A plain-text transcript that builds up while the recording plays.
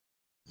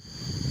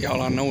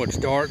Y'all, I know it's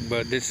dark,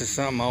 but this is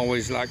something I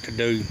always like to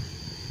do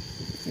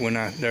when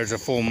there's a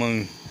full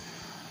moon.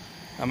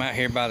 I'm out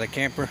here by the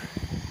camper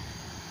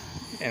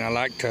and I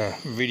like to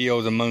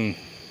video the moon.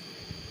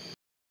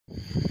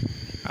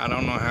 I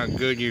don't know how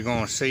good you're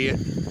gonna see it,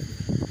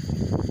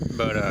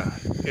 but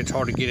it's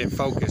hard to get it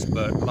focused,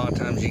 but a lot of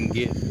times you can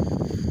get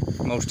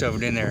most of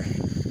it in there.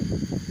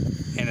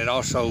 And it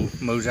also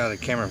moves out of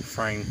the camera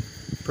frame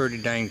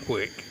pretty dang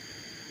quick,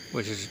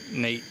 which is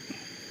neat.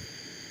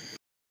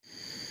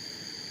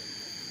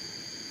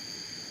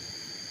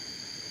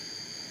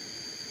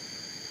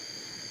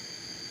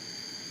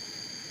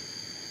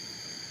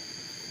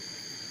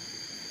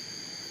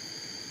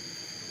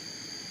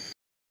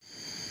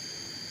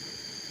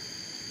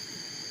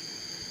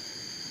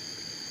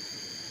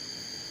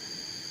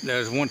 There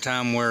was one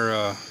time where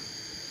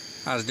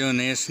I was doing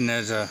this and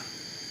there's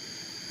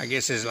I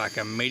guess it's like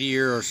a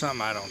meteor or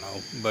something, I don't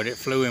know, but it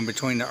flew in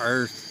between the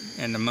earth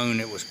and the moon.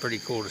 It was pretty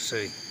cool to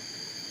see.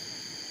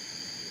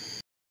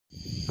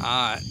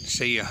 All right,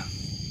 see ya.